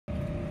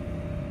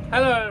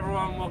Hello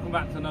everyone, welcome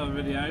back to another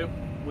video.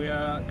 We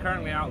are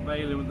currently out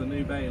baling with the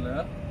new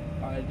baler.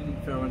 I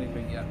didn't film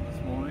anything yet this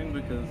morning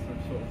because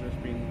I've sort of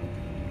just been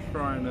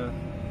trying to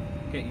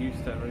get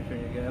used to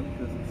everything again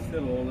because it's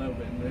still all a little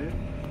bit new.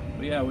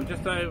 But yeah, we're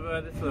just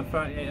over, this is a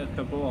 38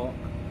 acre block,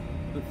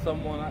 but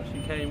someone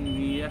actually came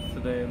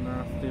yesterday and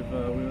asked if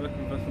we were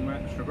looking for some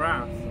extra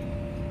grass.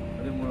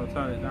 I didn't want to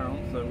turn it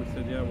down, so we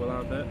said yeah, we'll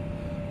have it.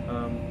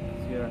 So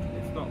yeah,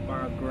 it's not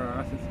bad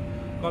grass,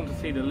 it's gone to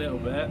seed a little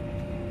bit.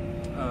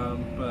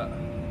 But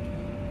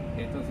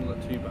it doesn't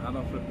look too bad.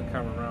 I'll flip the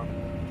camera around.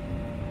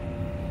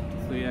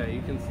 So yeah,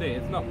 you can see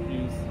it's not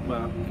used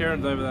well.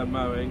 Kieran's over there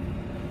mowing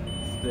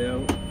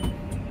still,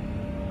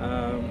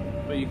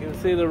 but you can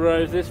see the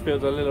rows. This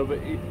field's a little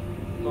bit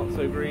not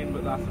so green,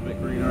 but that's a bit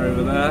greener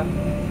over there.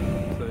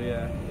 So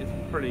yeah, it's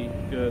pretty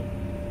good.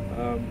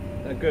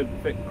 A good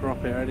thick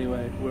crop here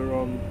anyway. We're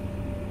on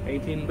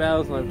 18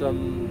 bales and I've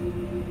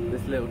done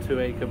this little 2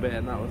 acre bit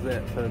and that was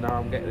it. So now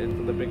I'm getting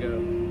into the bigger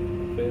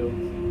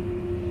fields.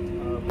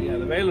 But yeah,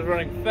 the baler's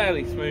running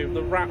fairly smooth.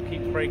 The wrap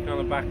keeps breaking on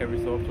the back every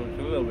so often, which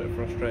is a little bit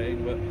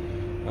frustrating, but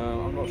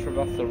I'm not sure if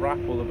that's the wrap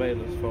or the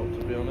baler's fault,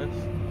 to be honest.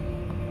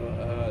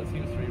 But it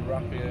seems to be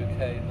wrapping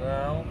okay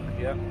now.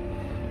 Yeah.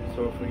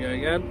 So off we go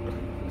again.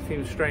 It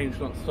seems strange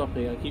not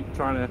stopping. I keep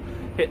trying to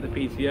hit the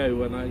PTO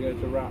when I go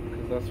to wrap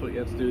because that's what you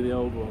had to do the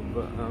old one.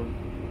 But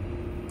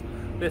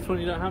this one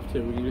you don't have to.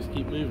 You can just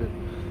keep moving.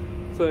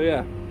 So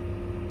yeah,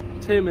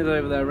 Tim is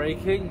over there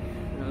raking.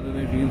 I don't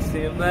know if you can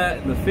see him there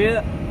in the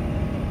Fiat.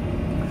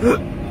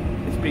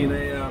 It's been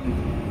a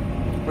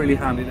really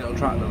handy little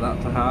tractor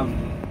that to have.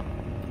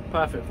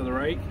 Perfect for the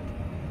rake.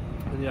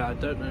 And yeah, I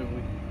don't know,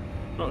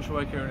 not sure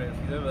where Kieran is.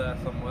 He's over there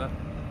somewhere.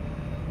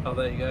 Oh,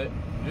 there you go.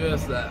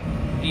 Just there.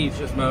 He's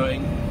just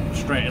mowing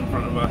straight in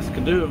front of us.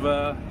 Can do with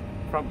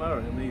front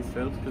mowing in these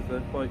fields because they're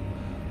quite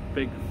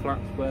big, flat,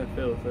 square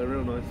fields. They're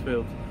real nice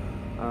fields.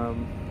 So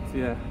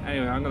yeah,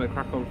 anyway, I'm going to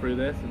crack on through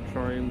this and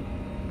try and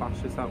bash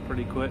this out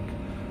pretty quick.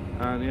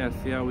 And yeah,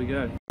 see how we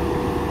go.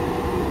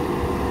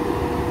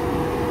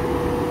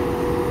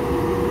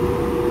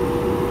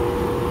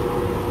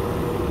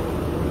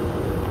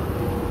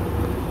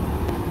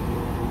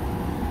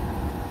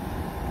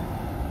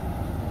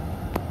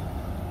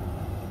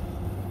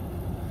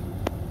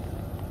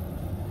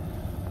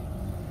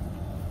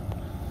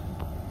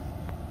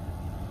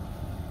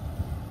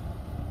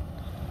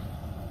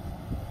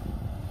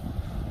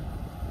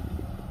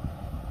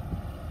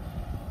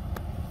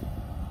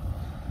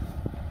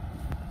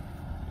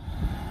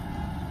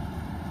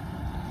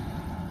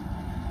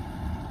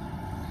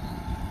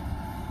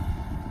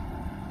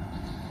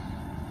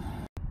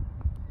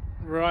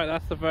 Right,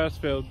 that's the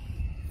first field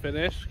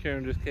finished.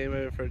 Kieran just came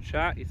over for a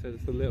chat. He said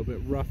it's a little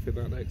bit rough in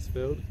that next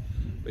field,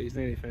 but he's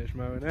nearly finished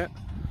mowing it.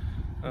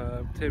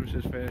 Tim's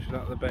just finishing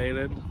up the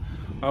baling.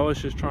 I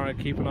was just trying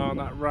to keep an eye on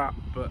that wrap,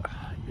 but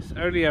it's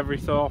only every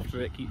so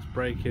often it keeps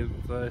breaking,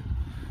 so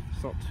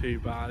it's not too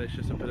bad. It's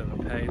just a bit of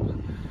a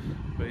pain.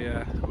 But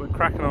yeah, we're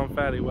cracking on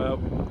fairly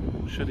well.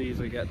 Should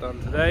easily get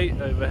done today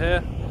over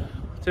here.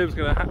 Tim's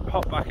going to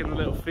hop back in the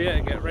little Fiat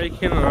and get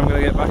raking, and I'm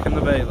going to get back in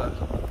the baler.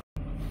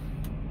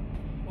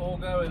 All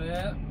going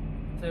here.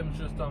 Tim's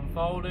just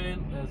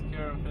unfolding. There's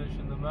Kieran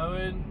finishing the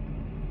mowing.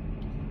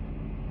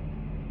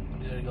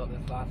 He's only got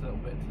this last little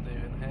bit to do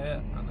in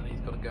here, and then he's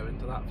got to go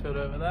into that field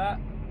over there.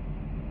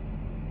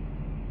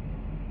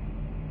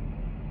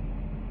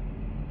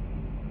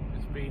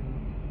 It's been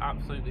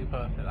absolutely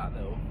perfect, that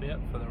little Fiat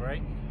for the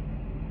rake.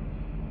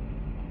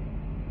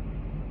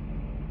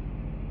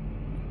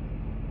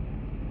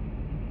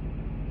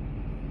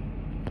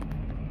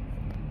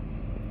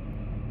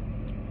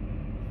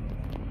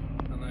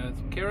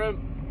 Kieran.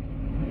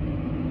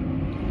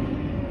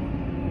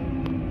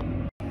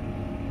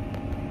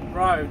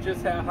 Right, we've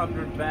just hit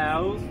 100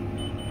 bales.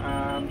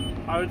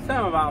 I would say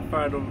I'm about a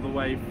third of the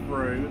way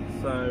through,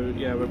 so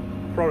yeah, we're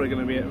probably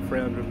going to be at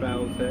 300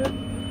 bales here.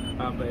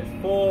 But it's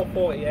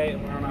 4:48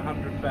 and we're on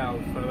 100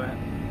 bales, so we're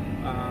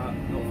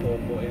not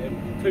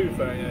 4:48,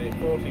 2:38,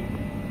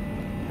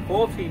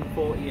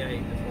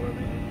 14:48 is what I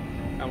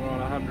mean, and we're on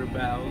 100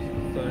 bales,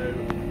 so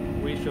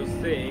we shall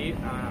see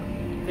at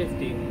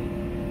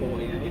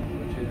 15:48.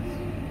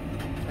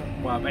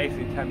 Well,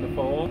 basically 10 to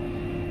 4,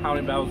 how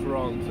many bales we're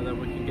on, so then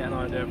we can get an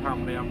idea of how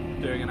many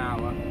I'm doing an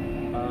hour.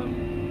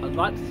 I'd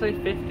like to say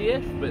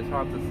 50-ish, but it's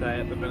hard to say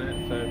at the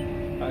minute, so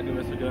that'll give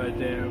us a good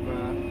idea of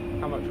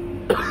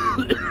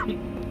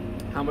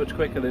how much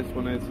quicker this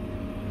one is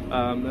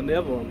than the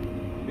other one.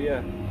 But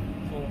yeah,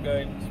 it's all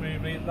going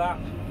smoothly. That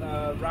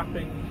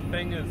wrapping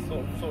thing has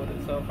sort of sorted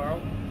itself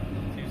out.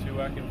 Seems to be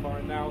working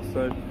fine now,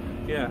 so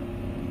yeah,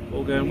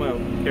 all going well.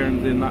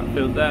 Kieran's in that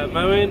field there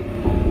mowing,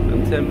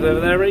 and Tim's over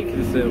there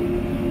raking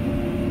still.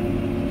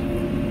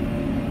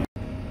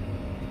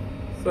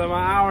 So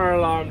my hour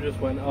alarm just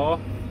went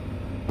off.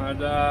 I'd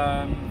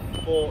done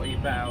 40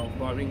 bales,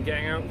 but I've been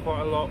getting out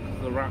quite a lot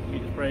because the wrap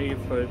keeps breaking,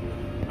 so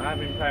I have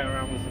been playing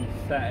around with some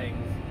settings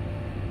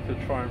to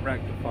try and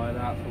rectify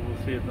that, so we'll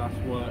see if that's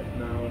worked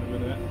now in a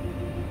minute.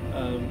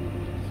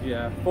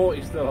 yeah,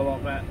 40's still a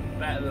lot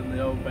better than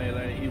the old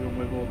Baling, even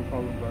with all the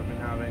problems I've been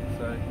having.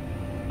 So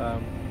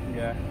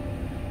yeah,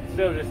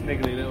 still just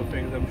niggly little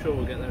things. I'm sure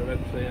we'll get there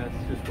eventually.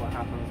 That's just what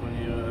happens when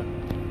you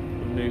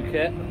with new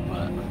kit.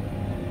 But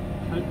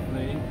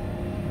hopefully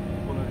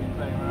what I've been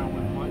playing around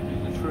with might do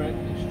the trick.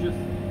 It's just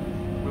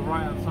we're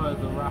right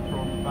outside the wrapper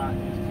on the back,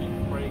 just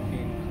keeps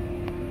breaking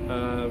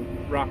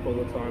wrap all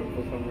the time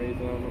for some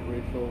reason. I'm not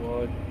really sure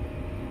why.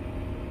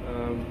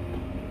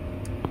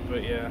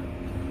 But yeah,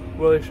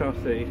 we shall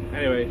see.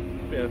 Anyway,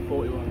 yeah,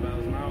 41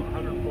 bells now,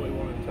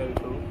 141 in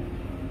total,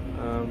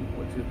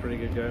 which is pretty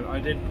good going. I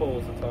did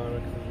pause the timer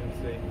because as you can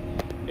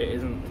see, it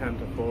isn't 10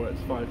 to 4,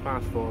 it's 5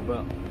 past 4,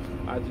 but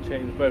I had to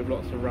change both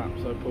lots of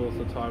wraps, so I paused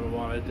the timer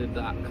while I did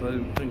that because I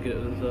didn't think it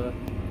was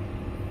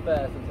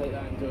fair to take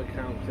that into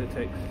account, because it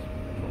takes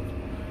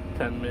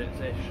 10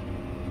 minutes-ish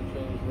to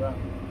change the wrap.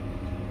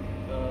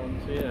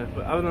 So yeah,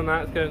 but other than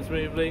that, it's going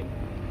smoothly.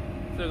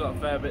 Still got a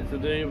fair bit to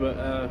do, but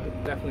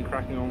definitely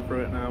cracking on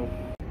through it now.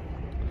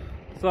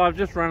 So I've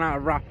just run out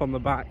of wrap on the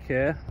back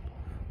here.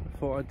 I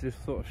thought I'd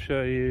just sort of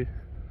show you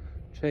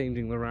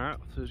changing the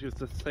wrap. So it's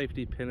just a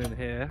safety pin in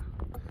here,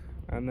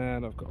 and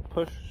then I've got to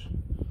push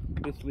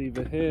this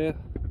lever here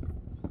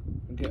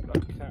and get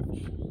that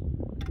catch.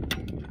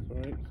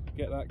 Sorry,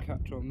 get that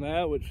catch on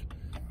there, which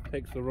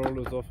takes the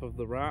rollers off of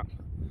the wrap,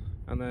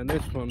 and then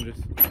this one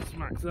just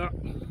smacks up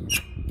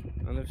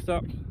and lifts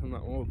up, and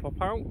that one will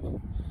pop out.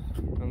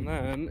 And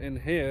then in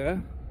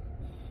here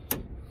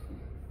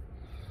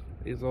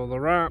is all the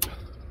wrap,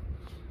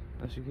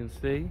 as you can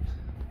see.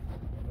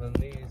 And then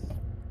these,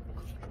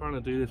 trying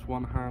to do this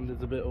one hand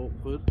is a bit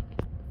awkward.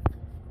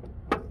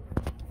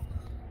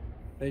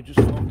 They just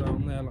fall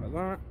down there like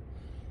that,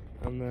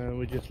 and then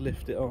we just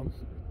lift it on.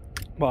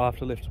 Well, I have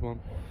to lift them on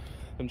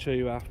and show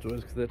you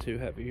afterwards because they're too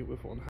heavy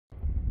with one hand.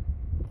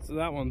 So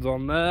that one's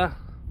on there.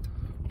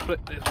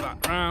 Flip this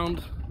back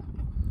round,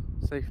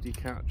 safety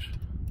catch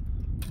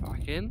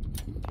back in,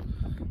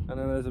 and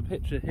then there's a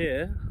picture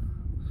here,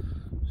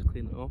 just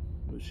clean it off,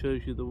 which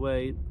shows you the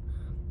way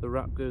the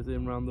wrap goes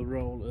in around the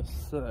rollers.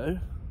 So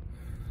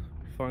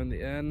we find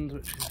the end,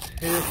 which is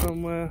here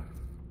somewhere.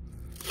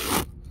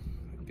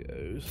 It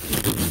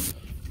goes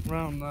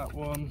round that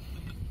one.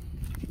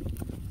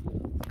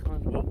 It's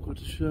kind of awkward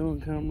to show on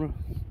camera.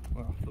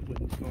 Well, the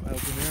wind's not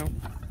helping me out.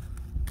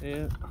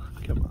 Here,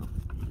 come on.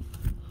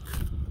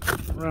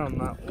 Round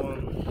that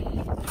one.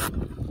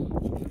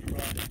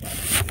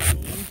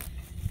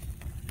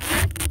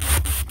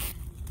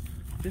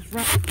 This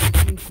wrap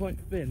seems quite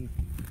thin.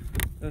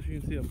 As you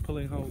can see, I'm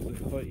pulling holes in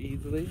it quite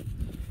easily.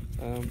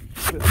 But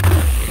the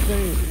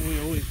same thing we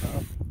always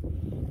have.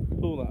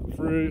 Pull that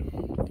through,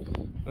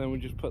 and then we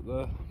just put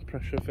the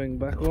pressure thing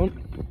back on,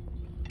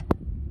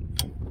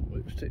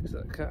 which takes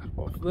that cap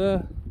off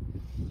there,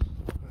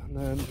 and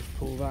then just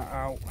pull that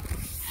out.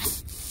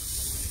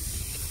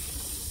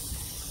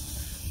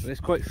 And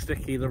it's quite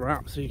sticky, the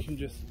wrap, so you can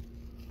just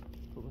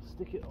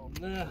stick it on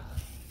there,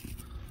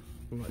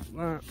 like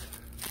that,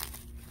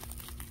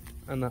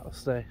 and that'll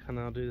stay. And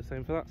I'll do the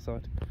same for that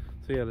side.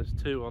 So yeah, there's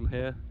two on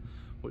here,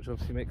 which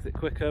obviously makes it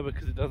quicker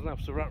because it doesn't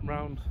have to wrap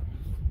round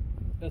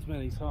as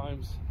many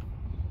times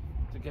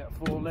to get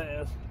 4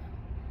 layers.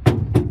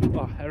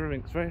 Oh,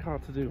 everything's very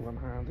hard to do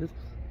one-handed.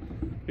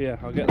 But yeah,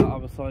 I'll get that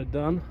other side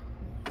done.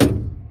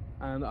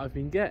 And I've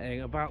been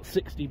getting about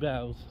 60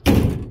 bells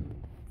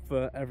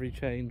for every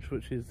change,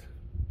 which is,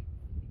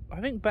 I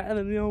think, better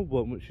than the old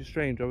one, which is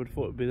strange. I would have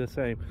thought it would be the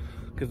same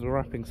because the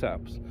wrapping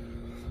setup's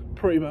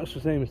pretty much the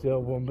same as the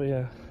old one. But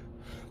yeah,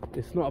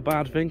 it's not a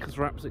bad thing because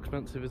wrap's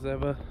expensive as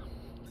ever.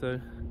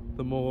 So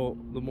the more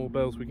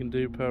bells we can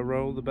do per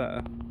roll, the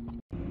better.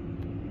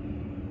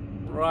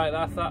 Right,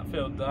 that's that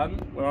field done.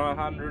 We're on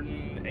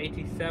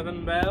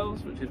 187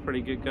 bells, which is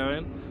pretty good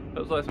going.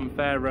 Looks like some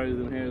fair rows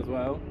in here as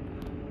well.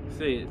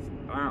 See, it's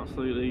an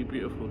absolutely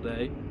beautiful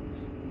day.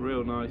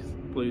 Real nice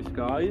blue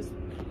skies.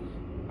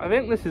 I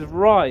think this is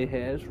rye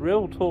here. It's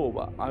real tall,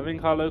 but I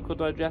think our local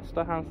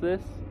digester has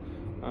this.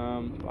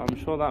 I'm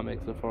sure that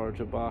makes the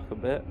forager bark a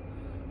bit.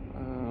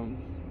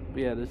 But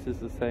yeah, this is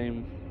the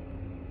same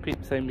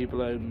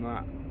people own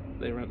that.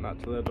 They rent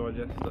that to their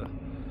digester.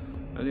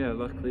 And yeah,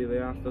 luckily they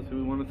asked us if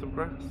we wanted some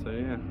grass, so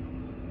yeah.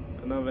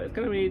 Another, it's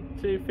going to be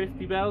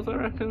 250 bells, I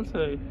reckon,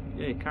 so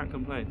yeah, you can't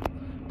complain.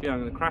 Yeah,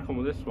 I'm going to crack on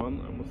with this one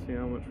and we'll see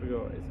how much we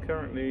got. It's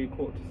currently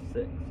 5:45.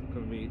 It's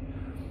going to be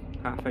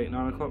 8:30,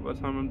 9 o'clock by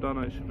the time I'm done,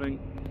 I should think.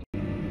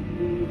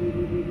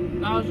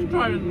 I was just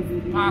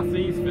driving past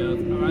these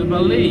fields, and I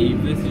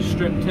believe this is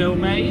strip till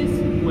maize,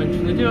 which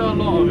they do a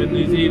lot of in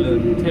New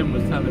Zealand. Tim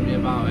was telling me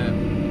about it,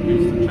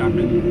 who's the chap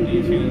in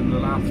New Zealand in the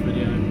last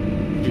video,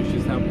 who's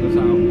just helping us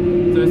out.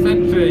 So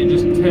essentially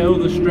just till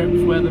the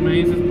strips where the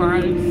maize is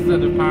planted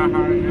instead of power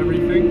harrowing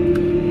everything,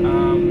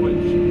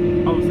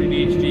 which obviously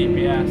needs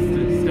GPS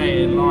to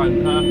stay in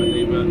line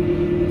perfectly, but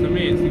to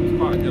me it seems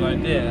quite a good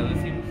idea, and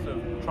it seems to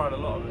have tried a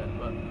lot of it,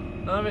 but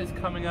none of it's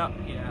coming up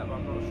yet.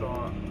 I'm not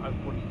sure, I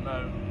wouldn't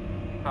know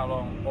how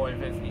long, or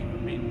if it's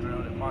even been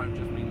drilled. It might have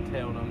just been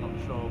tilled, I'm not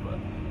sure, but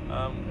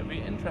it'd be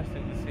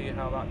interesting to see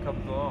how that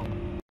comes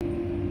along.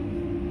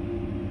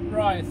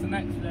 Right, it's the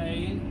next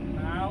day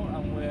now,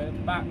 and we're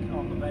back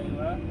on the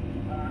baler.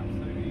 An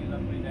absolutely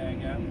lovely day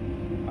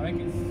again. I think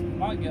it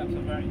might get up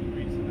to 30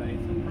 degrees today,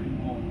 so pretty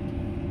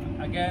warm.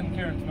 Again,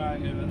 Kieran's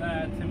mowing over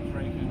there, Tim's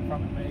raking in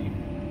front of me,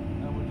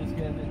 and we're just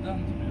getting it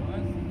done, to be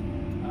honest.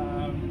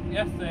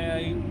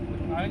 Yesterday,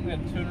 I think we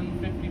had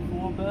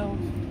 254 bells.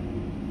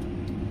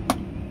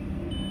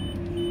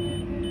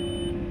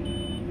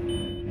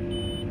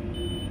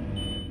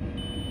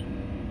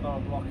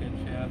 Blockage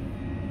here.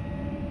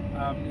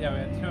 Yeah, we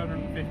had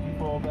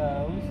 254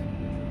 bells,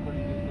 which is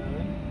pretty good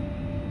going,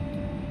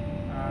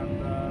 and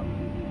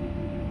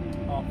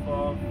off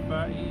of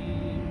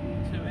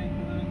 32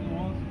 acres I think it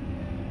was,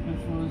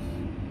 which was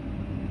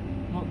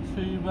not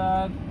too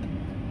bad,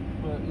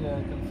 but yeah,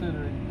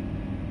 considering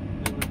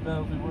it was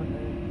bells we weren't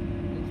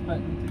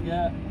expecting to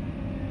get,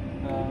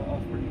 I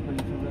was pretty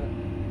pleased with it.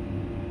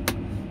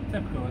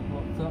 Typical, it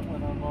blocks up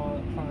when I'm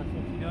trying to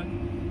switch the guys.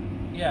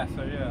 Yeah,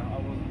 so yeah, I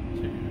wasn't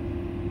too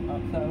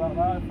upset about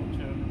that. I thought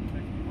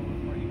 254 was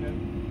pretty good.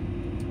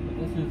 But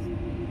this is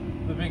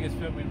the biggest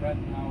field we read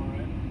now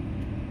we're in.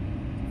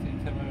 See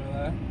Tim over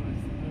there with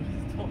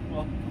his top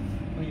off. I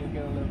think he's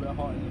getting a little bit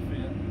hot in the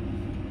field.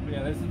 But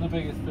yeah, this is the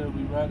biggest field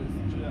we read. I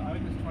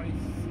think it's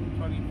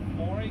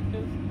 24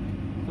 acres.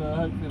 So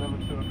hopefully we'll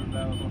have 200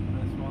 bells off of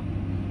this one.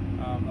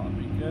 That would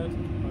be good.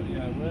 But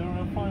yeah,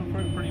 we're fine for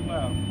it pretty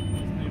well.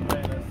 This new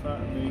baler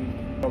certainly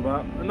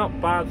not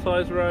bad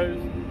size rows.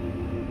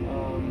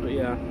 But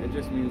yeah, it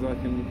just means I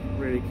can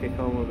really kick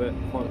on with it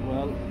quite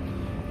well.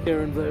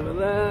 Kieran's over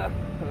there,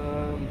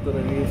 don't know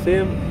if you can see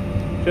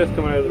him, just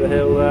come over the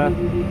hill there.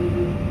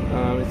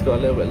 He's got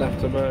a little bit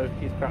left to mow,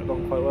 he's cracked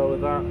on quite well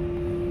with that.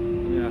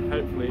 And yeah,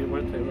 hopefully it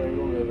won't take very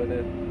long over here,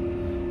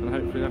 and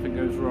hopefully nothing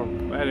goes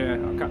wrong. But anyway,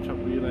 I'll catch up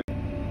with you later.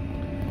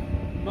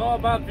 Not a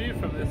bad view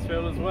from this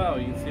field as well,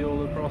 you can see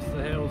all across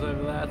the hills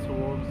over there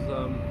towards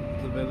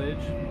the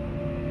village.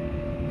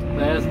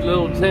 There's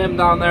little Tim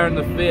down there in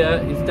the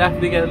Fiat. He's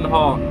definitely getting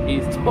hot.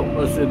 He's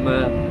topless in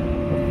there.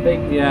 I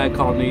think the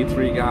aircon needs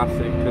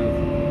regassing because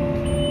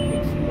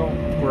it's not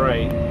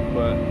great,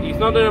 but he's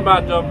not doing a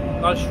bad job.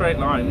 Nice straight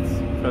lines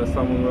for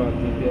someone without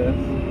GPS.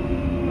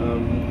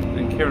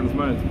 And Kieran's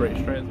mown's pretty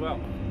straight as well.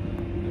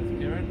 There's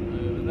Kieran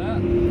over there.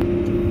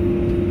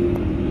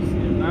 You see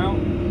him now.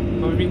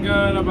 So we've been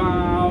going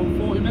about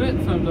 40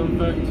 minutes. I've done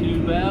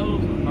 32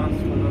 bells, and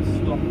that's when I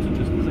stopped to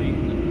just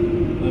clean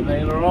the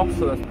baler off,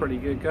 so that's pretty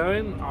good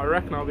going. I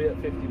reckon I'll be at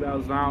 50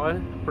 bells an hour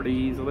pretty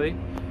easily,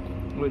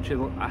 which is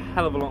a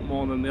hell of a lot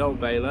more than the old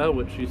baler,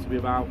 which used to be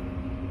about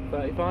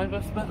 35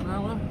 I spent an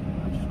hour.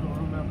 I just got to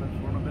remember to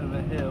run a bit of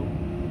a hill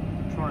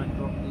to try and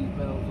drop these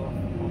bells off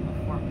on the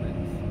flat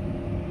bits.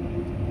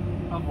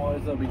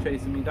 Otherwise they'll be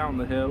chasing me down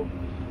the hill,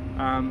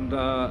 and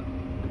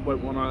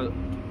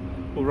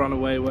will run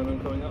away when I'm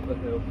coming up the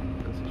hill,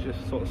 because it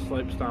just sort of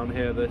slopes down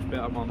here, this bit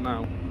I'm on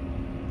now.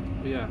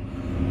 But yeah,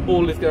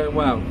 all is going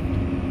well.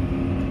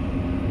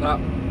 That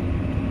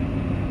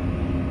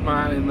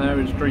man in there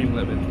is dream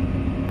living.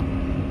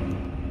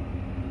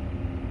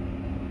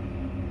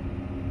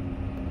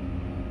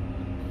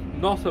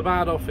 Not a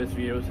bad office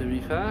view, to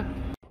be fair.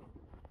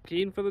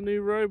 Keen for the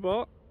new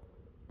robot.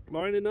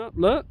 Lining up,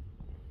 look.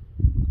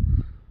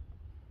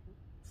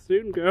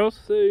 Soon, girls,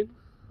 soon.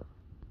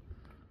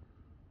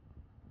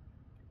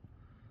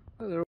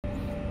 So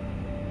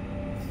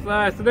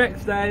it's the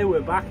next day,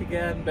 we're back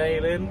again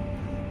baling.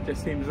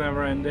 Just seems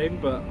never ending,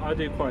 but I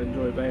do quite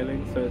enjoy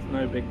baling, so it's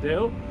no big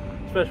deal,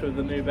 especially with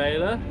the new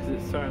baler, because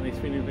it's certainly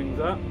speeding things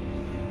up.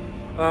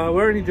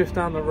 We're only just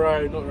down the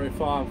road, not very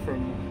far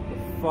from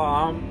the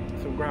farm,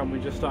 some ground we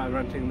just started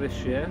renting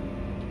this year.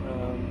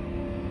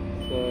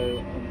 So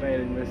I'm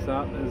baling this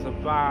up. There's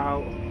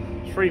about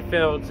 3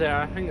 fields here,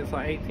 I think it's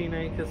like 18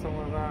 acres,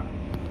 something like that.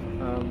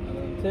 And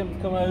then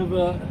Tim's come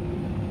over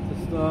to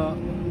start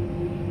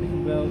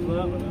picking bells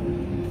up. I don't know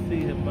if you can see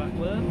him back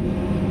there.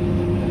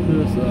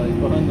 He's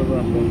behind the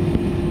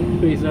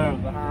wrapper. He's there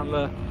with the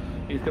handler.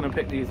 He's going to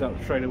pick these up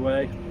straight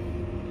away.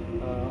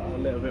 I'm a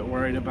little bit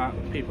worried about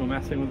people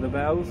messing with the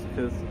bells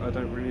because I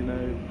don't really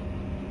know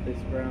this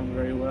ground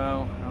very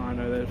well, and I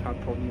know they've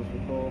had problems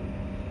before.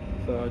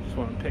 So I just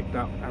want them picked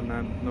up and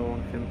then no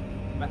one can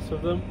mess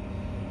with them.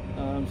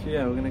 So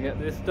yeah, we're going to get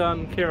this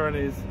done. Kieran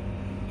is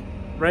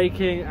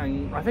raking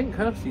and I think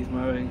Kirsty's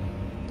mowing.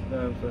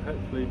 So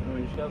hopefully, I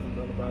mean, she hasn't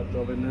done a bad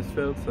job in this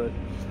field, so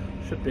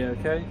should be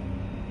okay.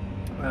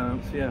 So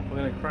yeah, we're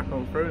going to crack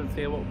on through and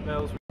see what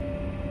bells.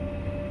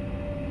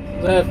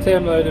 There's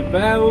Tim loaded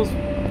bells.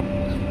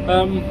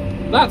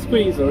 That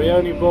squeezer we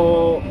only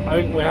bought, I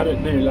think we had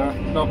it new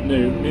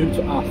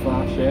to us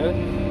last year,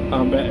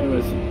 but it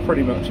was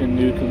pretty much in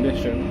new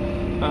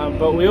condition.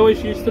 But we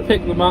always used to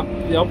pick them up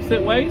the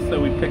opposite way,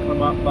 so we pick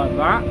them up like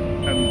that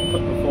and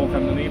put the fork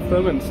underneath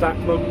them and stack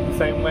them the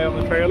same way on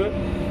the trailer.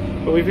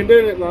 But we've been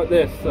doing it like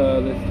this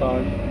this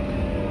time.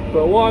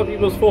 But what are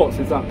people's thoughts?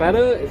 Is that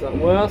better? Is that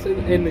worse?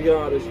 In the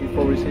yard, as you've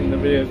probably seen the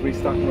videos, we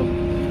stack them.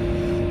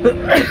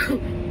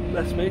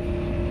 Bless me.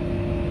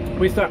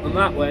 We stack them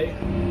that way,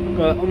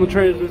 but on the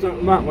trailers we stack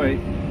them that way.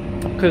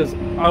 because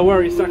I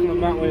worry stacking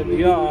them that way in the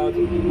yard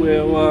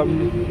will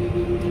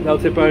they'll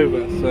tip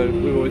over, so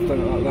we've always done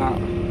it like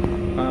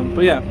that.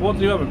 But yeah, what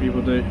do other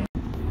people do?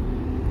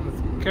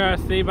 It's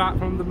Kirsty back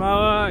from the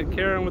mower and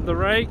Kieran with the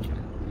rake.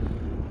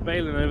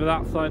 Baling over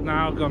that side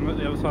now, gone at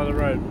the other side of the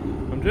road.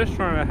 I'm just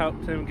trying to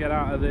help Tim get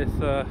out of this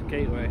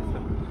gateway,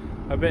 so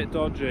a bit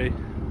dodgy.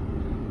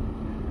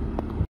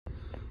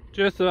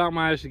 Just about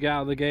managed to get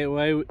out of the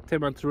gateway.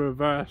 Tim had to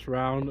reverse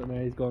round and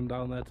then he's gone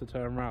down there to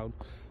turn round.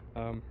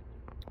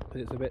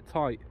 It's a bit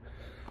tight,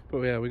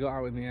 but yeah, we got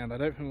out in the end. I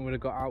don't think we would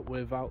have got out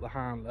without the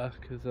handler,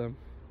 because the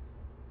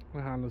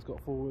handler's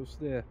got four-wheel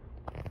steer.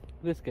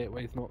 This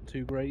gateway's not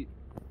too great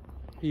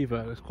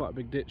either. There's quite a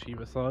big ditch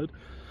either side,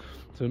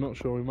 so not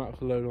sure, we might have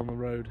to load on the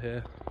road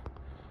here.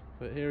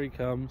 But here he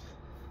comes.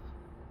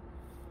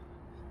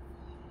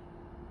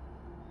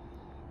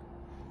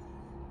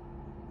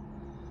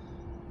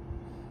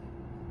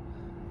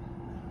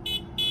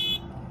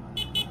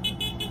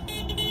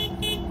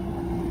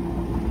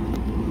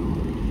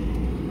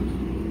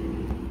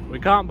 We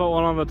can't put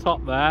one on the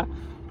top there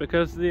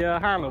because the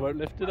handler won't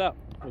lift it up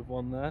with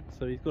one there,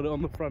 so he's got it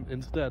on the front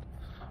instead.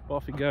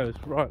 Off he goes.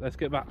 Right, let's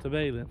get back to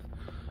Baling.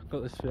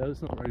 Got this field,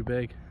 it's not very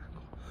big.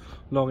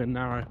 Long and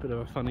narrow, bit of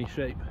a funny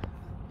shape.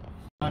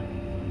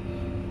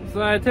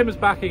 So Tim is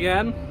back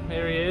again.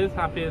 Here he is,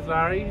 happy as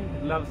Larry,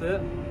 loves it.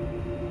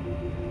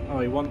 Oh,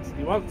 he wants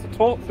to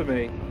talk to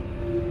me.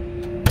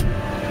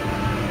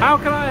 How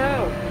can I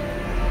help?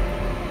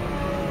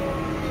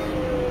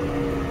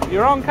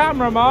 You're on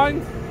camera,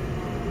 mind.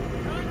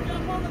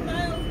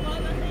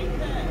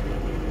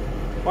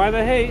 By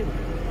the heat?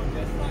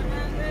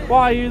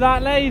 Why are you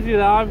that lazy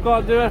that I've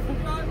got to do it?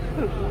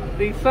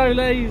 He's so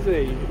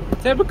lazy.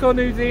 Typical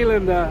New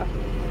Zealander.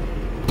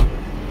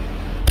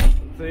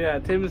 So yeah,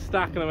 Tim's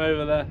stacking them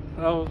over there.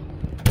 Oh.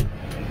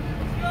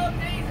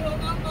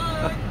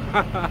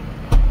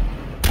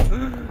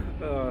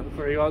 Oh,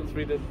 so he wants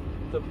me to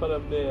put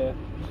them near,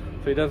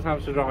 so he doesn't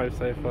have to drive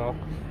so far.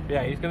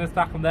 Yeah, he's going to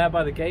stack them there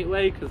by the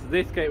gateway, because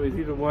this gateway is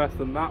even worse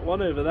than that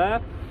one over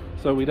there.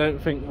 So we don't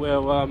think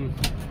we'll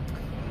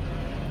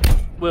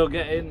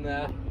get in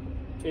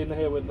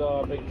here with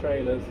our big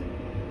trailers,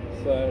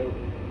 so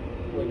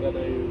we're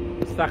going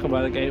to stack them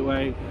by the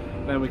gateway,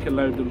 then we can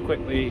load them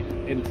quickly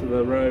into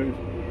the road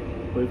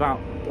without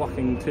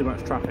blocking too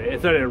much traffic.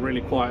 It's only a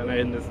really quiet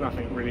lane, there's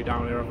nothing really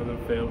down here other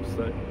than fields,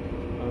 so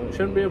it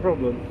shouldn't be a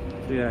problem.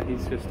 So yeah,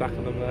 he's just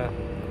stacking them there,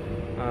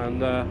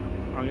 and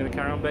I'm going to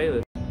carry on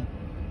baling.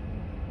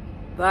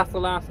 That's the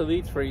last of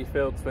these 3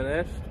 fields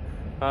finished.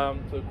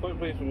 So quite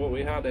pleased with what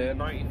we had here,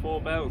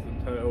 94 bales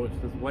in total, which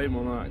is way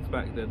more than I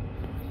expected.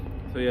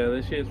 So yeah,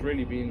 this year's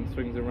really been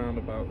swings and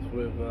roundabouts,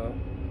 with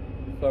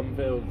some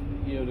fields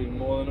yielding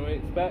more than we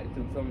expect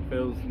and some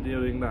fields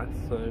yielding less.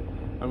 So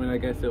I mean, I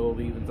guess it all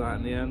evens out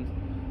in the end.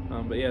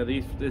 But yeah,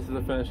 this is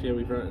the first year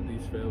we've rented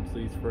these fields,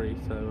 these 3.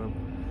 So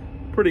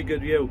pretty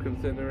good yield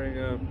considering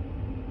it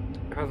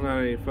hasn't had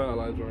any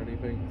fertilizer or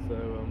anything.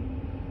 So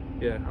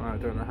yeah, and I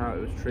don't know how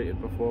it was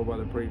treated before by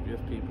the previous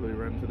people who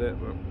rented it,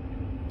 but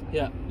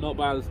yeah, not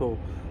bad at all.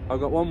 I've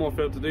got one more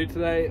field to do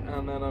today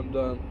and then I'm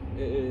done.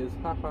 It is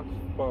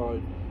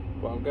 5:30,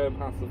 but I'm going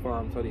past the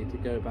farm, so I need to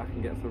go back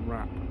and get some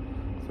wrap.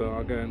 So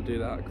I'll go and do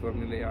that because I'm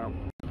nearly out.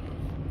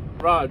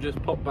 Right, I've just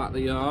popped back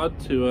the yard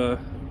to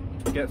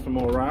get some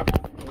more wrap.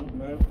 Oh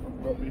no,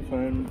 I've got my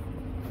phone.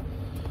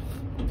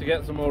 To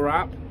get some more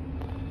wrap.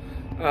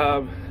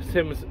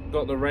 Tim's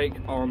got the rake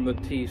on the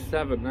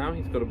T7 now.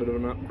 He's got a bit of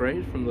an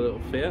upgrade from the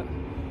little Fiat.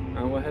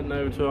 And we're heading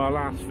over to our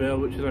last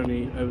field, which is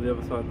only over the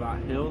other side of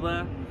that hill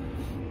there.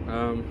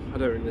 I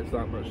don't think there's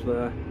that much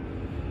there.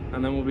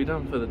 And then we'll be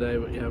done for the day,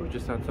 but yeah, we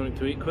just had something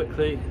to eat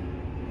quickly.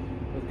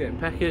 I was getting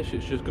peckish,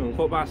 it's just gone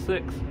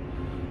 6:15.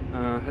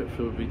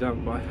 Hopefully we'll be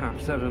done by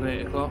 7:30,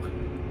 8 o'clock.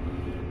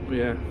 But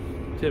yeah,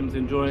 Tim's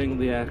enjoying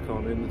the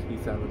aircon in the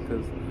T7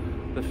 because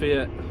the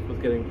Fiat was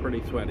getting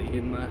pretty sweaty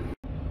in there.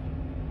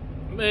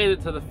 Made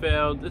it to the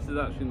field. This is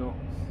actually not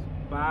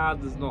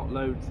bad, there's not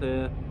loads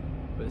here,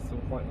 but it's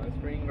some quite nice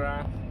green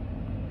grass.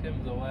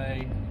 Tim's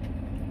away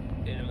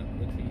in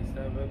the T7,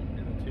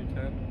 in the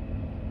 210.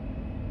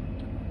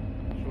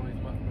 I'm sure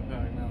he's much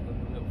preferring now than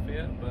the little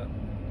Fiat, but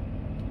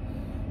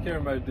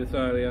Kieran mowed this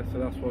earlier, so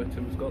that's why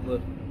Tim's got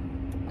the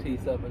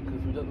T7,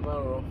 because we took the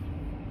motor off.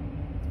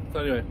 So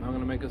anyway, I'm going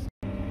to make us.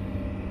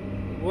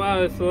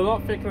 Well, it's a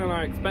lot thicker than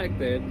I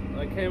expected.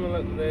 I came and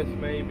looked at this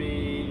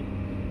maybe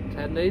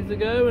 10 days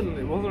ago and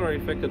it wasn't very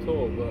thick at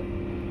all, but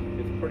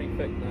it's pretty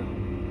thick now.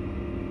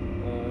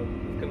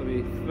 It's going to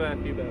be a fair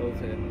few bales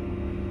here.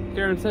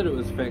 Kieran said it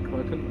was thick,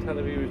 but I couldn't tell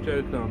if he was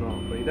joking or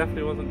not, but he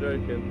definitely wasn't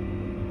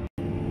joking.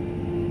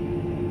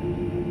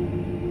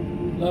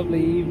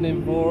 Lovely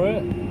evening for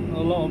it. A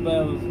lot of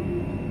bales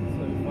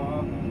so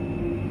far.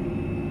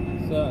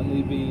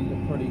 Certainly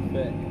been pretty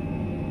thick.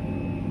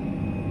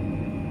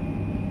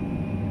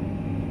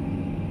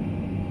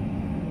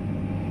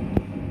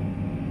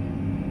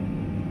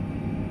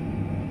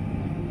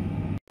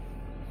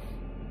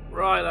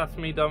 Right, that's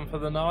me done for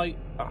the night.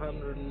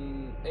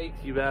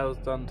 180 bales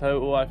done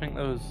total. I think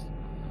there was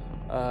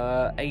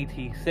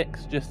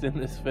 86 just in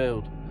this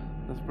field.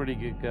 That's pretty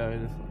good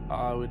going.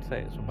 I would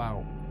say it's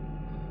about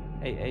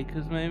 8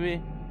 acres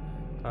maybe.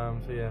 So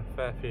yeah,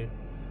 fair few.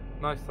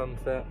 Nice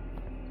sunset.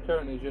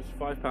 Currently just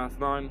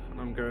 9:05 and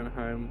I'm going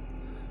home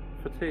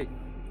for tea.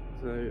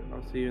 So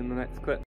I'll see you in the next clip.